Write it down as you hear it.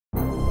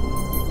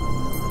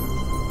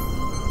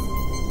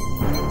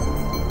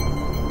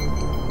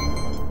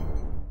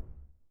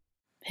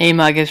Hey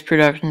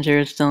MOGxProductions, here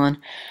it's Dylan.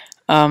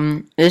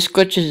 This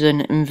glitch is an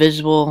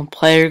invisible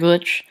player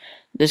glitch.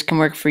 This can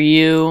work for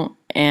you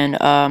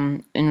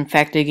and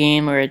infect a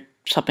game or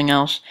something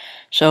else.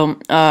 So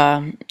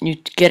you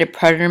get a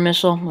predator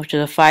missile, which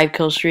is a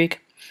 5-kill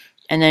streak,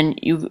 and then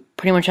you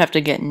pretty much have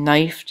to get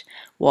knifed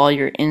while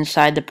you're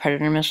inside the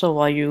predator missile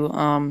while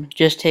you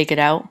just take it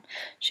out.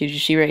 So you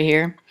see right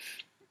here,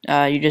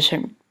 you just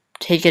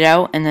take it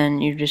out and then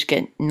you just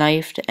get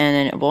knifed, and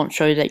then it won't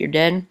show you that you're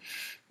dead.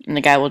 And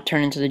the guy will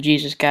turn into the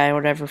Jesus guy or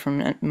whatever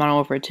from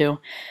MW3 2.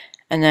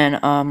 And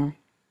then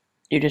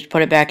you just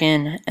put it back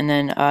in, and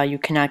then you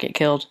cannot get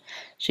killed.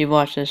 So you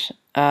watch this.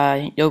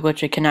 Yo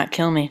Glitcher cannot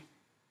kill me.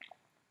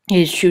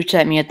 He shoots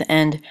at me at the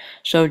end.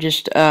 So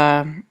just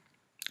comment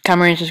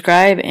and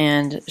subscribe,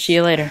 and see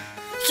you later.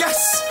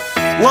 Yes!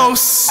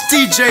 Los,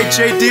 DJ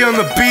JD on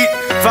the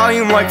beat,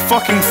 volume like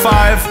fucking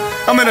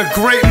 5. I'm in a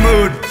great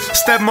mood.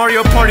 It's that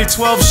Mario Party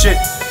 12 shit.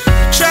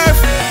 Chef,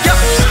 yep.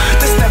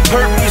 This that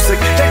perk music,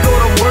 that go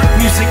to work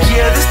music,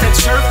 yeah, this that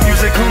chirp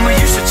music, homie,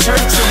 you should chirp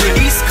to it.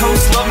 East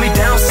Coast love me,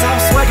 down south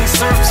swaggin'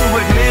 surf to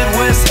it.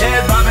 Midwest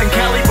head bobbin',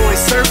 Cali boys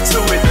surf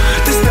to it.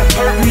 This that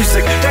perk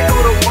music, that go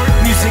to work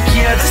music,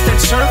 yeah, this that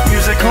chirp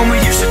music, homie,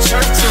 you should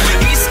chirp to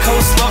it. East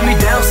Coast love me,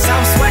 down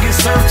south swaggin'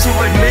 surf to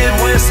it.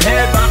 Midwest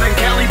head bobbin',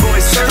 Cali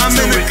boys surf to it. I'm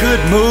in a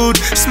good mood,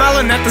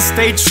 smiling at the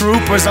state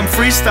troopers. I'm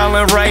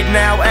freestyling right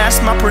now, ask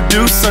my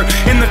producer.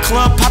 In the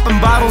club popping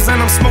bottles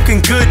and I'm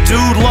smoking good,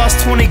 dude. Lost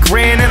 20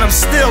 grand and I'm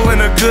still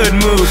in a good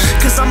mood,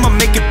 cause I'ma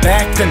make it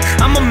back then,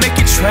 I'ma make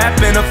it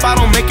trapping. If I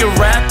don't make it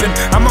rapping,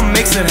 I'ma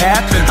make it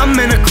happen. I'm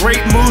in a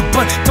great mood,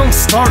 but don't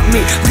start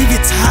me. Leave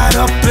you tied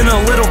up in a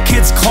little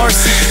kid's car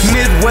seat.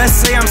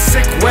 Midwest, say I'm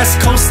sick,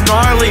 West Coast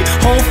gnarly.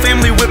 Whole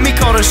family with me,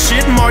 call the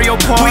shit Mario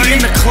Party. We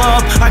in the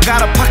club, I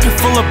got a pocket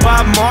full of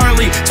Bob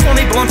Marley.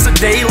 20 blunts a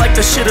day like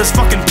the shit is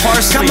fucking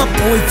parsley. Got my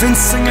boy Vince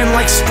singing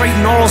like straight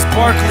Gnarls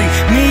Barkley.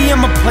 Me,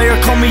 I'm a player,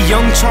 call me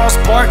Young Charles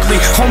Barkley.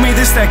 Homie,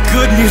 this that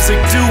good music,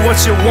 do what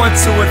you want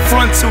to it,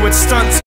 front to it, stunt